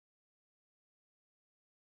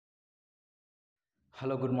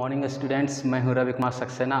Hello good morning students, मैं हूं रवि कुमार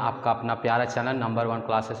सक्सेना। आपका अपना प्यारा चैनल नंबर 1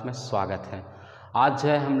 क्लासेस में स्वागत है। आज जो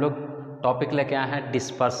है हम लोग टॉपिक लेके आए हैं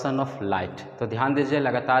डिस्पर्सन ऑफ लाइट। तो ध्यान दीजिए,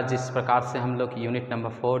 लगातार जिस प्रकार से हम लोग unit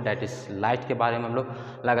number 4 that is light के बारे में हम लोग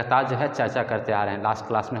लगातार जो है चर्चा करते आ रहे हैं। लास्ट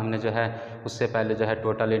क्लास में हमने जो है उससे पहले जो है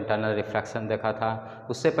टोटल इंटरनल रिफ्रैक्शन देखा था।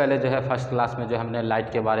 उससे पहले जो है फर्स्ट क्लास में जो हमने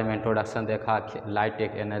लाइट के बारे में इंट्रोडक्शन देखा। लाइट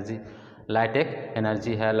एक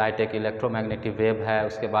एनर्जी है, लाइट एक इलेक्ट्रोमैग्नेटिक वेव है।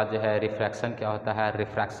 उसके बाद जो है रिफ्रैक्शन क्या होता है,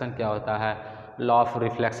 रिफ्रैक्शन क्या होता है, लॉ ऑफ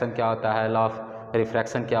रिफ्लेक्शन क्या होता है, लॉ ऑफ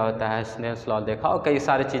रिफ्रैक्शन क्या होता है, स्नेल्स लॉ देखा और कई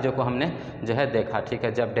सारी चीज़ों को हमने जो है देखा। ठीक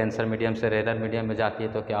है, जब डेंसर मीडियम से रेरर मीडियम में जाती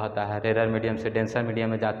है तो क्या होता है, रेरर मीडियम से डेंसर मीडियम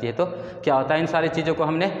में जाती है तो क्या होता है, इन सारी चीज़ों को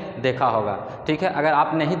हमने देखा होगा। ठीक है, अगर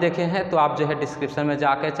आप नहीं देखे हैं तो आप जो है डिस्क्रिप्शन में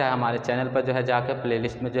जाके चाहे हमारे चैनल पर जो है जाके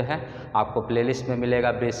प्लेलिस्ट में जो है आपको प्लेलिस्ट में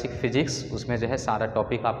मिलेगा बेसिक फिजिक्स, उसमें जो है सारा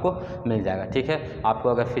टॉपिक आपको मिल जाएगा। ठीक है, आपको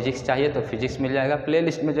अगर फिजिक्स चाहिए तो फिजिक्स मिल जाएगा।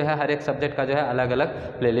 प्लेलिस्ट में जो है हर एक सब्जेक्ट का जो है अलग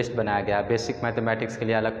अलग प्लेलिस्ट बनाया गया है। बेसिक मैथमेटिक्स के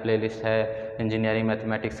लिए अलग प्लेलिस्ट है, इंजीनियरिंग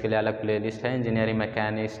मैथमेटिक्स के लिए अलग प्लेलिस्ट है, इंजीनियरिंग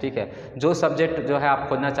मैकेनिक्स। ठीक है, जो सब्जेक्ट जो है आप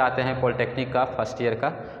खोजना चाहते हैं पॉलिटेक्निक का फर्स्ट ईयर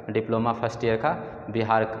का, डिप्लोमा फर्स्ट ईयर का,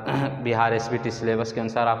 बिहार SBTE सिलेबस के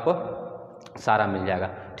अनुसार आपको सारा मिल जाएगा।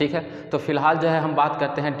 ठीक है, तो फिलहाल जो है हम बात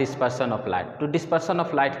करते हैं डिस्पर्सन ऑफ लाइट। तो डिस्पर्सन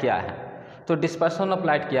ऑफ लाइट क्या है? तो डिस्पर्सन ऑफ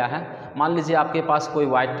लाइट क्या है, मान लीजिए आपके पास कोई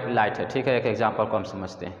वाइट लाइट है। ठीक है, एक एग्जांपल को हम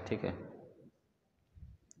समझते हैं। ठीक है,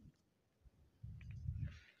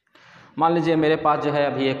 मान लीजिए मेरे पास जो है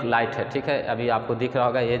अभी एक लाइट है। ठीक है, अभी आपको दिख रहा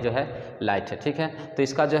होगा ये जो है लाइट है। ठीक है, तो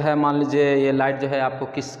इसका जो है मान लीजिए ये लाइट जो है आपको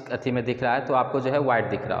किस अथी में दिख रहा है, तो आपको जो है वाइट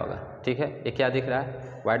दिख रहा होगा। ठीक है, ये क्या दिख रहा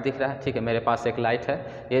है, वाइट दिख रहा है। ठीक है, मेरे पास एक लाइट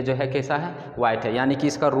है, ये जो है कैसा है, वाइट है, यानी कि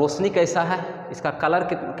इसका रोशनी कैसा है, इसका कलर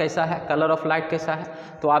कैसा है, कलर ऑफ लाइट कैसा है,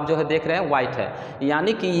 तो आप जो है देख रहे हैं वाइट है।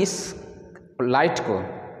 यानी कि इस लाइट को,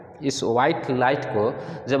 इस वाइट लाइट को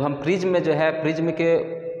जब हम प्रिज्म में जो है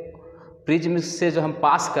प्रिज्म से जो हम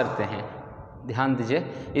पास करते हैं, ध्यान दीजिए,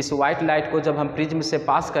 इस वाइट लाइट को जब हम प्रिज्म से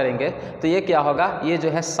पास करेंगे तो ये क्या होगा, ये जो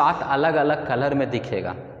है 7 अलग अलग कलर में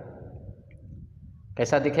दिखेगा।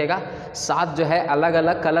 कैसा दिखेगा, 7 जो है अलग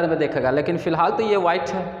अलग कलर में दिखेगा। लेकिन फिलहाल तो ये वाइट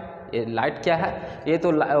है। ये लाइट क्या है, ये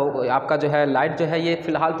तो आपका जो है लाइट जो है ये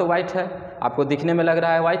फिलहाल तो वाइट है, आपको दिखने में लग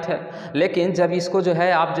रहा है वाइट है। लेकिन जब इसको जो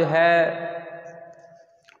है आप जो है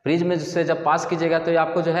प्रिज्म से जब पास कीजिएगा तो ये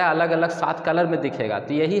आपको जो है अलग अलग 7 कलर में दिखेगा।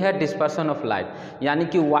 तो यही है डिस्पर्सन ऑफ लाइट। यानी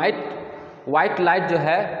कि वाइट लाइट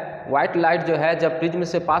जो है जब प्रिज्म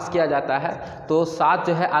से पास किया जाता है तो 7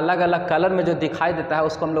 जो है अलग अलग कलर में जो दिखाई देता है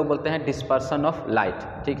उसको हम लोग बोलते हैं डिस्पर्सन ऑफ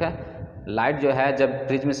लाइट। ठीक है, लाइट जो है जब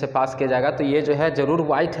प्रिज्म से पास किया जाएगा तो ये जो है ज़रूर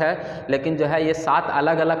वाइट है, लेकिन जो है ये 7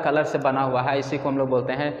 अलग अलग कलर से बना हुआ है, इसी को हम लोग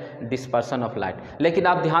बोलते हैं डिस्पर्सन ऑफ लाइट। लेकिन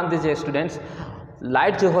आप ध्यान दीजिए स्टूडेंट्स,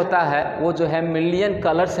 लाइट जो होता है वो जो है मिलियन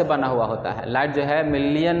कलर से बना हुआ होता है। लाइट जो है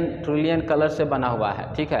मिलियन ट्रिलियन कलर से बना हुआ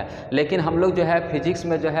है। ठीक है, लेकिन हम लोग जो है फिजिक्स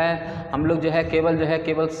में जो है हम लोग जो है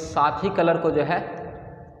केवल 7 ही कलर को जो है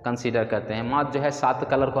कंसीडर करते हैं। मात्र जो है 7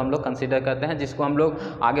 कलर को हम लोग कंसीडर करते हैं, जिसको हम लोग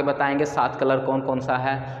आगे बताएंगे 7 कलर कौन कौन सा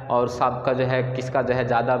है और सबका जो है किसका जो है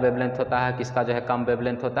ज़्यादा वेवलेंथ होता है, किसका जो है कम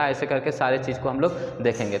वेवलेंथ होता है, ऐसे करके सारे चीज़ को हम लोग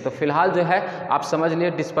देखेंगे। तो फिलहाल जो है आप समझ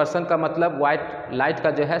लिए डिस्पर्सन का मतलब वाइट लाइट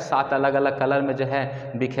का जो है 7 अलग अलग कलर में जो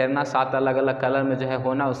है बिखेरना, 7 अलग अलग कलर में जो है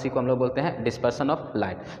होना, उसी को हम लोग बोलते हैं डिस्पर्सन ऑफ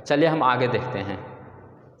लाइट। चलिए हम आगे देखते हैं।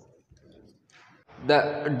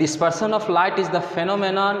 The dispersion of light is the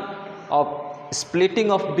phenomenon of splitting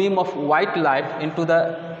of beam of white light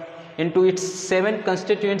into its 7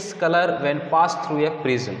 constituents color when passed through a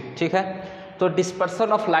prism। ठीक है, तो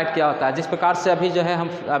डिस्पर्सन ऑफ लाइट क्या होता है, जिस प्रकार से अभी जो है हम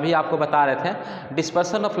अभी आपको बता रहे थे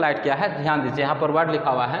डिस्पर्सन ऑफ लाइट क्या है। ध्यान दीजिए, यहाँ पर वर्ड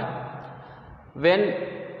लिखा हुआ है when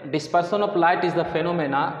dispersion of light is the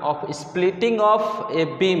phenomena of splitting of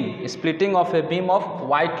a beam of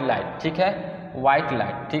white light। ठीक है, white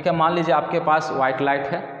light। ठीक है, मान लीजिए आपके पास white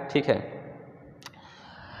light है। ठीक है,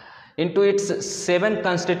 into its 7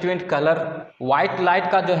 constituent colour, white light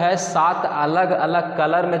का जो है 7 अलग अलग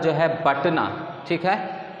कलर में जो है बटना, ठीक है,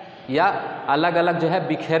 या अलग अलग जो है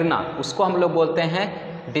बिखेरना, उसको हम लोग बोलते हैं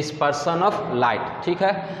डिस्पर्सन ऑफ लाइट। ठीक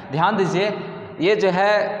है, ध्यान दीजिए, ये जो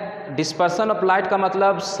है डिस्पर्सन ऑफ लाइट का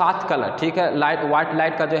मतलब 7 कलर। ठीक है, वाइट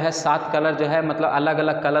लाइट का जो है 7 कलर जो है मतलब अलग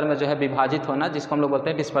अलग कलर में जो है विभाजित होना, जिसको हम लोग बोलते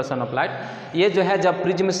हैं डिस्पर्सन ऑफ लाइट। ये जो है जब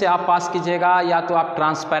प्रिज्म से आप पास कीजिएगा या तो आप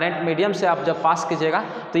ट्रांसपेरेंट मीडियम से आप जब पास कीजिएगा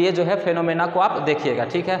तो ये जो है फेनोमेना को आप देखिएगा।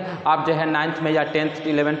 ठीक है, आप जो है 9th में या 10th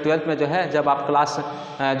 11th 12th में जो है जब आप क्लास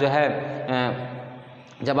जो है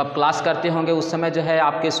जब आप क्लास करते होंगे उस समय जो है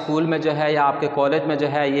आपके स्कूल में जो है या आपके कॉलेज में जो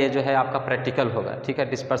है ये जो है आपका प्रैक्टिकल होगा, ठीक है।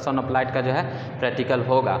 डिस्पर्सन ऑफ लाइट का जो है प्रैक्टिकल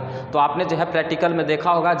होगा। तो आपने जो है प्रैक्टिकल में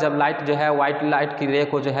देखा होगा जब लाइट जो है वाइट लाइट की रे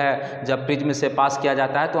को जो है जब प्रिज्म से पास किया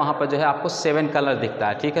जाता है तो वहाँ पर जो है आपको 7 कलर दिखता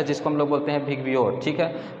है, ठीक है, जिसको हम लोग बोलते हैं विग्योर, ठीक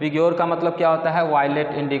है। विग्योर का मतलब क्या होता है?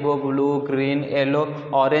 Violet, Indigo, blue, green, yellow,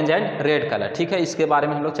 orange and red colour, ठीक है। इसके बारे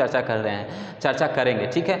में हम लोग चर्चा करेंगे,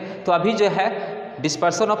 ठीक है। तो अभी जो है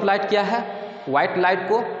डिस्पर्सन ऑफ लाइट क्या है? वाइट लाइट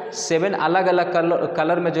को 7 अलग अलग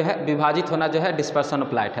कलर में जो है विभाजित होना जो है डिस्पर्सन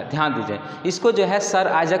ऑफ लाइट है। ध्यान दीजिए, इसको जो है सर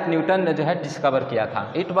आइजक न्यूटन ने जो है डिस्कवर किया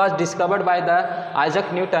था। It was discovered by the Isaac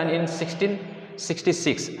Newton इन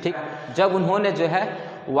 1666, ठीक। जब उन्होंने जो है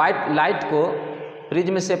वाइट लाइट को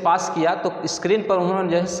प्रिज्म से पास किया तो स्क्रीन पर उन्होंने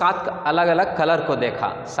जो है 7 अलग अलग कलर को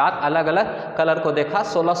देखा, 7 अलग अलग कलर को देखा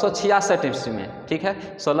 1666 ईस्वी में, ठीक है,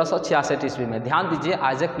 1666 ईस्वी में। ध्यान दीजिए,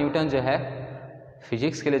 आइजक न्यूटन जो है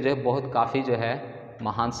फिजिक्स के लिए जो है बहुत काफ़ी जो है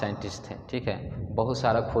महान साइंटिस्ट थे, ठीक है। बहुत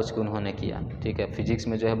सारा खोज को उन्होंने किया, ठीक है। फिजिक्स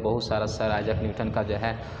में जो है बहुत सारा सर आइजक न्यूटन का जो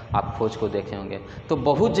है आप खोज को देखे होंगे। तो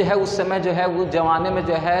बहुत जो है उस समय जो है उस जमाने में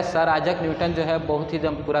जो है सर आइजक न्यूटन जो है बहुत ही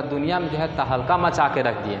पूरा दुनिया में जो है तहलका मचा के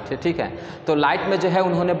रख दिए थे, ठीक है। तो लाइट में जो है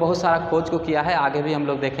उन्होंने बहुत सारा खोज को किया है, आगे भी हम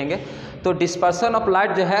लोग देखेंगे। तो डिस्पर्सन ऑफ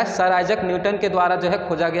लाइट जो है सर आइजक न्यूटन के द्वारा जो है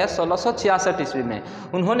खोजा गया 1666 ईस्वी में।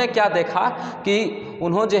 उन्होंने क्या देखा कि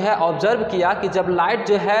उन्होंने जो है ऑब्जर्व किया कि जब लाइट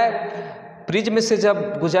जो है प्रिज्म से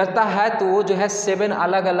जब गुजरता है तो वो जो है 7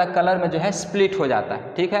 अलग अलग कलर में जो है स्प्लिट हो जाता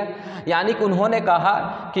है, ठीक है। यानी कि उन्होंने कहा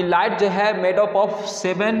कि लाइट जो है made up of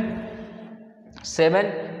 7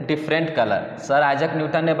 different colour. Sir Isaac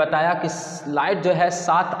Newton ने बताया कि लाइट जो है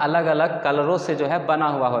 7 अलग अलग कलरों से जो है बना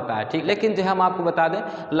हुआ होता है, ठीक। लेकिन जो हम आपको बता दें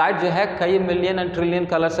लाइट जो है कई मिलियन एंड ट्रिलियन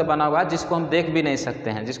कलर से बना हुआ है, जिसको हम देख भी नहीं सकते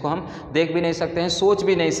हैं, सोच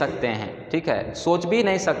भी नहीं सकते हैं, ठीक है, सोच भी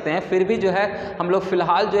नहीं सकते हैं। फिर भी जो है हम लोग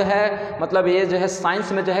फिलहाल जो है मतलब ये जो है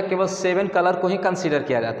साइंस में जो है केवल 7 कलर को ही कंसीडर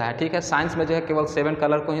किया जाता है, ठीक है। साइंस में जो है केवल 7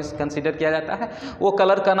 कलर को ही कंसीडर किया जाता है। वो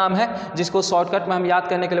कलर का नाम है जिसको शॉर्टकट में हम याद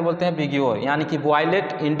करने के लिए बोलते हैं विग्योर, यानी कि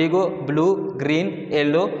violet, Indigo, blue, green,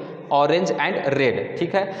 yellow, orange and red,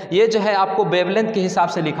 ठीक है। ये जो है आपको वेवलेंथ के हिसाब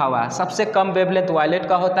से लिखा हुआ है। सबसे कम वेवलेंथ वायलेट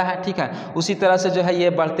का होता है, ठीक है। उसी तरह से जो है ये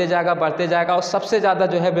बढ़ते जाएगा और सबसे ज़्यादा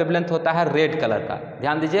जो है वेवलेंथ होता है रेड कलर का।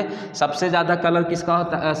 ध्यान दीजिए, सबसे ज़्यादा कलर किसका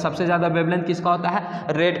होता है, सबसे ज़्यादा वेवलेंथ किसका होता है?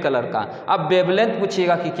 रेड कलर का। अब वेवलेंथ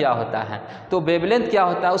पूछिएगा कि क्या होता है, तो वेवलेंथ क्या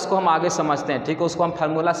होता है उसको हम आगे समझते हैं, ठीक है। उसको हम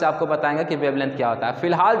फार्मूला से आपको बताएंगे कि वेवलेंथ क्या होता है।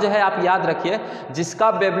 फिलहाल जो है आप याद रखिए, जिसका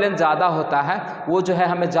वेवलेंथ ज़्यादा होता है वो जो है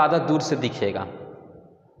हमें ज़्यादा दूर से दिखेगा,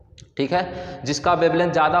 ठीक है। जिसका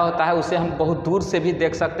वेवलेंथ ज़्यादा होता है उसे हम बहुत दूर से भी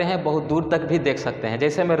देख सकते हैं, बहुत दूर तक भी देख सकते हैं।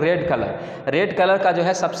 जैसे में रेड कलर का जो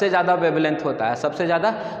है सबसे ज़्यादा वेवलेंथ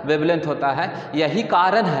होता है, यही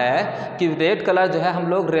कारण है कि रेड कलर जो है हम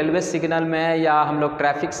लोग रेलवे सिग्नल में या हम लोग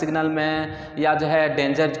ट्रैफिक सिग्नल में या जो है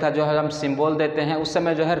डेंजर का जो है हम सिंबल देते हैं, उस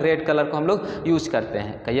समय जो है रेड कलर को हम लोग यूज करते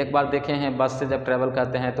हैं। कई एक बार देखे हैं बस से जब ट्रैवल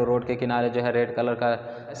करते हैं तो रोड के किनारे जो है रेड कलर का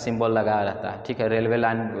सिंबल लगाया रहता है, ठीक है। रेलवे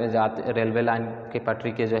लाइन की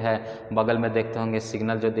पटरी के जो है बगल में देखते होंगे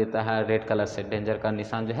सिग्नल जो देता है रेड कलर से, डेंजर का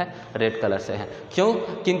निशान जो है रेड कलर से है। क्यों?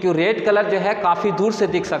 क्योंकि रेड कलर जो है काफ़ी दूर से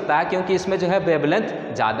दिख सकता है, क्योंकि इसमें जो है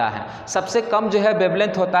वेवलेंथ ज़्यादा है। सबसे कम जो है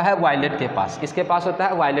वेवलेंथ होता है वायलेट के पास। किसके पास होता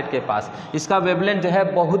है? वायलेट के पास। इसका वेवलेंथ जो है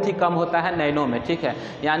बहुत ही कम होता है, नैनो में, ठीक है।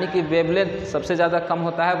 यानी कि वेवलेंथ सबसे ज़्यादा कम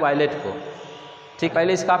होता है वायलेट को, ठीक।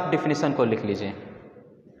 पहले इसका आप डिफिनीशन को लिख लीजिए।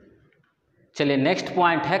 चलिए नेक्स्ट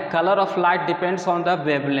पॉइंट है colour of light depends on the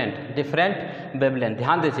wavelength, different wavelength.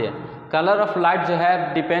 ध्यान दीजिए, कलर ऑफ लाइट जो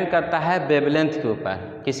है डिपेंड करता है वेवलेंथ के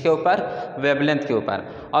ऊपर। किसके ऊपर? वेवलेंथ के ऊपर।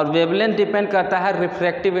 और वेवलेंथ डिपेंड करता है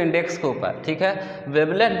रिफ्रैक्टिव इंडेक्स के ऊपर, ठीक है।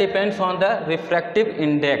 Wavelength depends on the refractive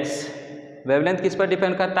index. Wavelength किस पर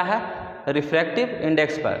डिपेंड करता है? रिफ्रैक्टिव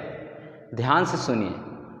इंडेक्स पर। ध्यान से सुनिए,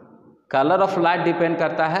 कलर ऑफ लाइट डिपेंड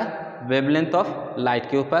करता है वेवलेंथ ऑफ लाइट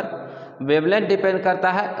के ऊपर, वेवलेंथ डिपेंड करता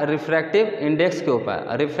है रिफ्रैक्टिव इंडेक्स के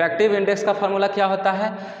ऊपर। रिफ्रैक्टिव इंडेक्स का फॉर्मूला क्या होता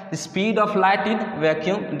है? Speed of light in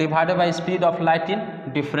vacuum divided by speed of light in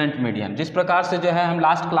different medium. जिस प्रकार से जो है हम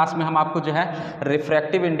लास्ट क्लास में हम आपको जो है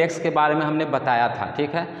रिफ्रैक्टिव इंडेक्स के बारे में हमने बताया था,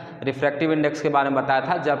 ठीक है। रिफ्रैक्टिव इंडेक्स के बारे में बताया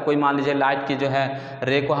था, जब कोई मान लीजिए लाइट की जो है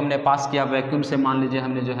रे को हमने पास किया वैक्यूम से, मान लीजिए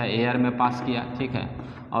हमने जो है एयर में पास किया, ठीक है।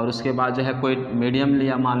 और उसके बाद जो है कोई मीडियम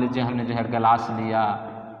लिया, मान लीजिए हमने जो है ग्लास लिया,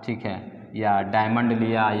 ठीक है, या डायमंड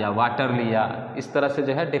लिया या वाटर लिया, इस तरह से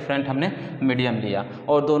जो है डिफरेंट हमने मीडियम लिया,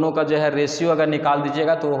 और दोनों का जो है रेशियो अगर निकाल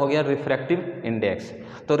दीजिएगा तो वो हो गया रिफ्रैक्टिव इंडेक्स।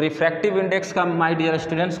 तो रिफ्रैक्टिव इंडेक्स का माय डियर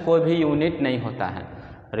स्टूडेंट्स कोई भी यूनिट नहीं होता है।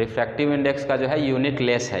 रिफ्रैक्टिव इंडेक्स का जो है यूनिट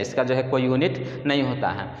लेस है, इसका जो है कोई यूनिट नहीं होता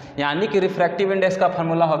है। यानी कि रिफ्रैक्टिव इंडेक्स का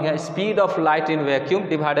फॉर्मूला हो गया speed of light in vacuum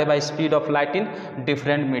divided by speed of light in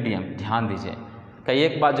different medium. ध्यान दीजिए, कई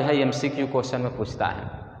एक बार जो है MCQ क्वेश्चन में पूछता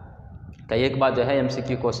है। कई एक बार जो है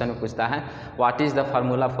MCQ क्वेश्चन में पूछता है what is the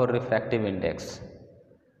formula for refractive index,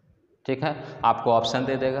 ठीक है, आपको ऑप्शन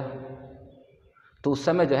दे देगा। तो उस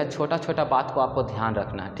समय जो है छोटा छोटा बात को आपको ध्यान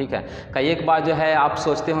रखना है, ठीक है। कई एक बार जो है आप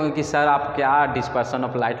सोचते होंगे कि सर आप क्या डिस्पर्सन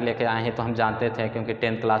ऑफ लाइट लेके आए हैं, तो हम जानते थे क्योंकि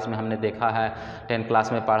 10th क्लास में हमने देखा है, 10th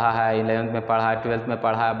क्लास में पढ़ा है, 11th में पढ़ा है, 12th में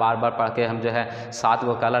पढ़ा है, बार बार पढ़ के हम जो है 7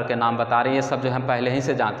 गो कलर के नाम बता रहे हैं, ये सब जो हम पहले ही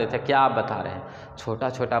से जानते थे। क्या आप बता रहे हैं, छोटा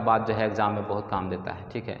छोटा बात जो है एग्ज़ाम में बहुत काम देता है,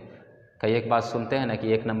 ठीक है। कई एक बार सुनते हैं ना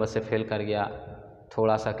कि 1 नंबर से फेल कर गया,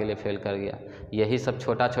 थोड़ा सा के लिए फेल कर गया, यही सब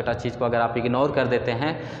छोटा छोटा चीज़ को अगर आप इग्नोर कर देते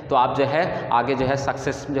हैं तो आप जो है आगे जो है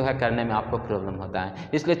सक्सेस जो है करने में आपको प्रॉब्लम होता है।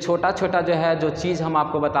 इसलिए छोटा छोटा जो है जो चीज़ हम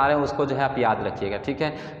आपको बता रहे हैं उसको जो है आप याद रखिएगा, ठीक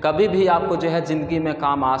है। कभी भी आपको जो है ज़िंदगी में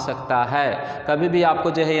काम आ सकता है, कभी भी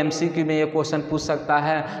आपको जो है MCQ में ये क्वेश्चन पूछ सकता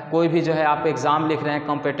है। कोई भी जो है आप एग्ज़ाम लिख रहे हैं,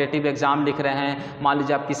 कॉम्पिटिटिव एग्ज़ाम लिख रहे हैं, मान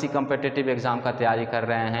लीजिए आप किसी कॉम्पिटिटिव एग्ज़ाम का तैयारी कर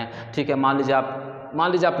रहे हैं, ठीक है, मान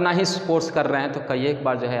लीजिए अपना ही कोर्स कर रहे हैं, तो कई एक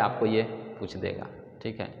बार जो है आपको ये पूछ देगा,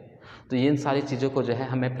 ठीक है। तो इन सारी चीज़ों को जो है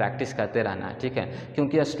हमें प्रैक्टिस करते रहना है, ठीक है,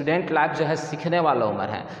 क्योंकि स्टूडेंट लाइफ जो है सीखने वाला उम्र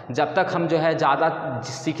है। जब तक हम जो है ज़्यादा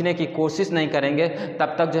सीखने की कोशिश नहीं करेंगे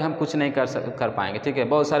तब तक जो है हम कुछ नहीं कर पाएंगे, ठीक है।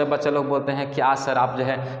 बहुत सारे बच्चे लोग बोलते हैं क्या सर आप जो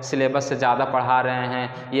है सिलेबस से ज़्यादा पढ़ा रहे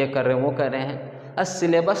हैं, ये कर रहे हैं वो कर रहे हैं। अरे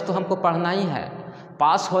सिलेबस तो हमको पढ़ना ही है,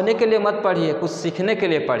 पास होने के लिए मत पढ़िए, कुछ सीखने के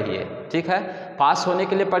लिए पढ़िए, ठीक है। पास होने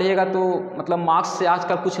के लिए पढ़िएगा तो मतलब मार्क्स से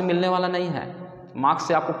आजकल कुछ मिलने वाला नहीं है, मार्क्स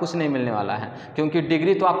से आपको कुछ नहीं मिलने वाला है, क्योंकि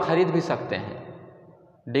डिग्री तो आप खरीद भी सकते हैं,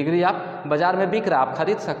 डिग्री आप बाज़ार में बिक रहा है, आप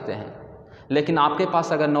खरीद सकते हैं, लेकिन आपके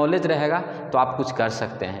पास अगर नॉलेज रहेगा तो आप कुछ कर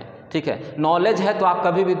सकते हैं, ठीक है। नॉलेज है तो आप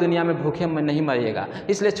कभी भी दुनिया में भूखे में नहीं मरिएगा।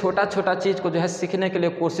 इसलिए छोटा छोटा चीज़ को जो है सीखने के लिए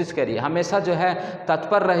कोशिश करिए, हमेशा जो है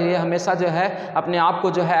तत्पर रहिए, हमेशा जो है अपने आप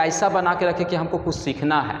को जो है ऐसा बना के रखिए कि हमको कुछ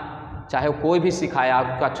सीखना है, चाहे वो कोई भी सिखाए,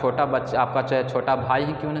 आपका छोटा बच्चा, आपका चाहे छोटा भाई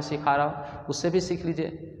ही क्यों ना सिखा रहा हो, उससे भी सीख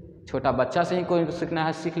लीजिए। छोटा बच्चा से ही कोई सीखना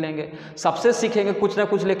है सीख लेंगे, सबसे सीखेंगे कुछ ना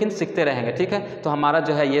कुछ, लेकिन सीखते रहेंगे, ठीक है। तो हमारा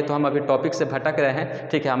जो है ये तो हम अभी टॉपिक से भटक रहे हैं,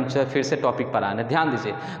 ठीक है, हम फिर से टॉपिक पर आने ध्यान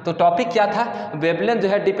दीजिए। तो टॉपिक क्या था, वेवलेंथ जो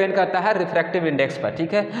है डिपेंड करता है रिफ्रैक्टिव इंडेक्स पर,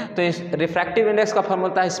 ठीक है। तो इस रिफ्रैक्टिव इंडेक्स का फॉर्मूला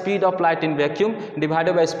होता है speed of light in vacuum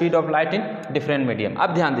divided by speed of light in different medium.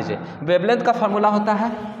 अब ध्यान दीजिए, वेवलेंथ का फॉर्मूला होता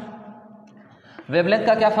है, वेवलेंथ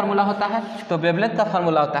का क्या फार्मूला होता है, तो वेवलेंथ का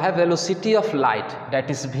फार्मूला होता है velocity of light that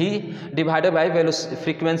is v divided by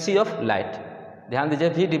frequency of light. ध्यान दीजिए,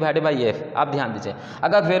 v डिवाइडेड बाय f। अब ध्यान दीजिए,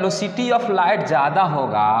 अगर वेलोसिटी ऑफ लाइट ज़्यादा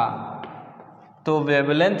होगा तो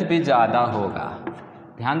वेवलेंथ भी ज़्यादा होगा।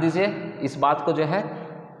 ध्यान दीजिए, इस बात को जो है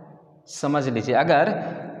समझ लीजिए, अगर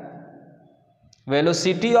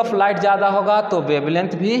वेलोसिटी ऑफ लाइट ज़्यादा होगा तो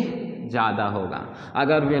वेवलेंथ भी ज़्यादा होगा,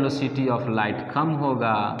 अगर वेलोसिटी ऑफ लाइट कम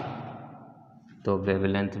होगा तो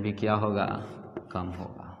वेवलेंथ भी क्या होगा, कम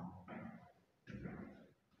होगा।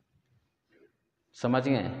 समझ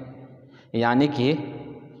गए, यानी कि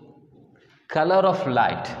कलर ऑफ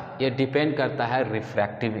लाइट ये डिपेंड करता है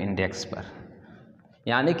रिफ्रैक्टिव इंडेक्स पर,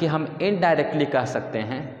 यानी कि हम इनडायरेक्टली कह सकते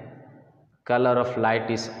हैं colour of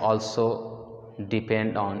light is also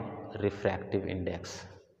depend on refractive index.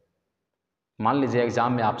 मान लीजिए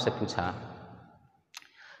एग्जाम में आपसे पूछा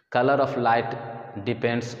colour of light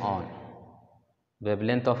depends on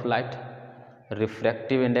wavelength of light,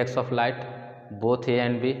 refractive index of light, both A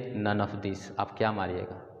and B, none of this, आप क्या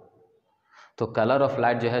मारिएगा। तो कलर ऑफ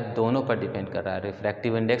लाइट जो है दोनों पर डिपेंड कर रहा है,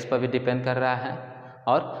 रिफ्रैक्टिव इंडेक्स पर भी डिपेंड कर रहा है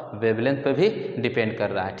और वेवलेंथ पर भी डिपेंड कर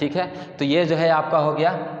रहा है, ठीक है। तो ये जो है आपका हो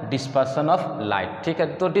गया डिस्पर्सन ऑफ लाइट, ठीक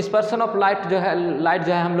है। तो डिस्पर्सन ऑफ लाइट जो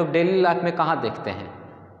है हम लोग डेली लाइफ में कहाँ देखते हैं,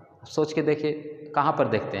 सोच के देखिए कहाँ पर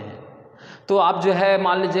देखते हैं। तो आप जो है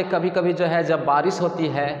मान लीजिए कभी कभी जो है जब बारिश होती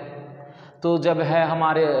है तो जब है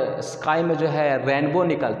हमारे स्काई में जो है रेनबो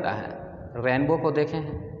निकलता है, रेनबो को देखे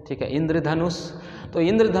हैं, ठीक है, इंद्रधनुष। तो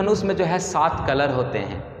इंद्रधनुष में जो है 7 कलर होते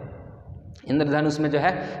हैं, इंद्रधनुष में जो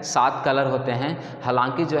है 7 कलर होते हैं।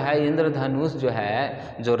 हालांकि जो है इंद्रधनुष जो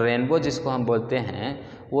है, जो रेनबो जिसको हम बोलते हैं,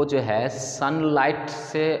 वो जो है सनलाइट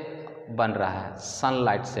से बन रहा है,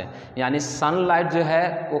 सनलाइट से, यानी सनलाइट जो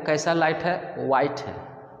है वो कैसा लाइट है, वाइट है,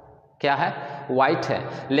 क्या है, वाइट है।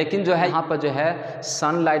 लेकिन जो है यहाँ पर जो है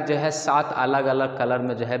सनलाइट जो है 7 अलग अलग कलर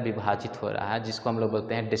में जो है विभाजित हो रहा है, जिसको हम लोग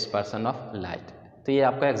बोलते हैं डिस्पर्सन ऑफ लाइट। तो ये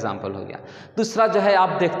आपका एग्जाम्पल हो गया। दूसरा जो है आप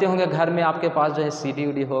देखते होंगे घर में आपके पास जो है सीडी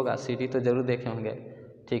उडी होगा, सीडी तो जरूर देखे होंगे,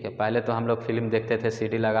 ठीक है। पहले तो हम लोग फिल्म देखते थे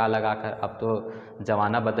सीडी लगा लगा कर, अब तो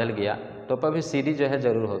ज़माना बदल गया, तो पर भी सीडी जो है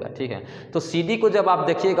ज़रूर होगा, ठीक है। तो सीडी को जब आप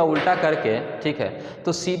देखिएगा उल्टा करके, ठीक है,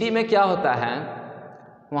 तो सीडी में क्या होता है,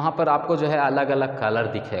 वहाँ पर आपको जो है अलग अलग कलर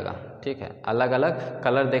दिखेगा, ठीक है, अलग अलग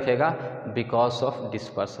कलर दिखेगा because of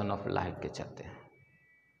dispersion of light के चलते हैं।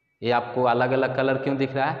 ये आपको अलग अलग कलर क्यों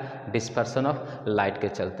दिख रहा है? डिस्पर्सन ऑफ लाइट के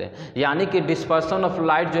चलते। यानी कि डिस्पर्सन ऑफ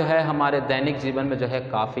लाइट जो है हमारे दैनिक जीवन में जो है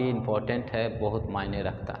काफ़ी इम्पोर्टेंट है, बहुत मायने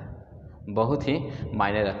रखता है, बहुत ही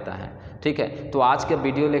मायने रखता है। ठीक है, तो आज के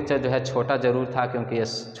वीडियो लेक्चर जो है छोटा ज़रूर था क्योंकि ये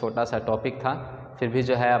छोटा सा टॉपिक था, फिर भी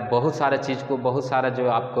जो है बहुत सारे चीज़ को, बहुत सारा जो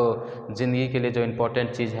आपको ज़िंदगी के लिए जो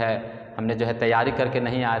इम्पोर्टेंट चीज़ है हमने जो है तैयारी करके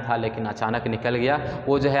नहीं आया था, लेकिन अचानक निकल गया,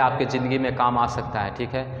 वो जो है आपके ज़िंदगी में काम आ सकता है। ठीक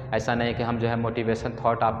है, ऐसा नहीं कि हम जो है मोटिवेशन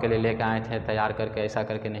थॉट आपके लिए लेके आए थे तैयार करके, ऐसा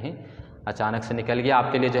करके नहीं, अचानक से निकल गया,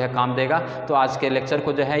 आपके लिए जो है काम देगा। तो आज के लेक्चर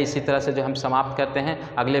को जो है इसी तरह से जो हम समाप्त करते हैं।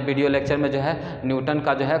 अगले वीडियो लेक्चर में जो है न्यूटन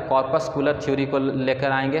का जो है कॉर्पस्कुलर थ्योरी को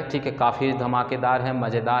लेकर आएंगे। ठीक है, काफ़ी धमाकेदार है,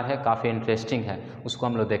 मज़ेदार है, काफ़ी इंटरेस्टिंग है, उसको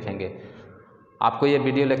हम लोग देखेंगे। आपको ये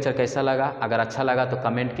वीडियो लेक्चर कैसा लगा? अगर अच्छा लगा तो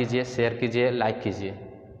कमेंट कीजिए, शेयर कीजिए, लाइक कीजिए।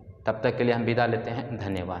 तब तक के लिए हम विदा लेते हैं,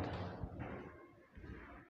 धन्यवाद।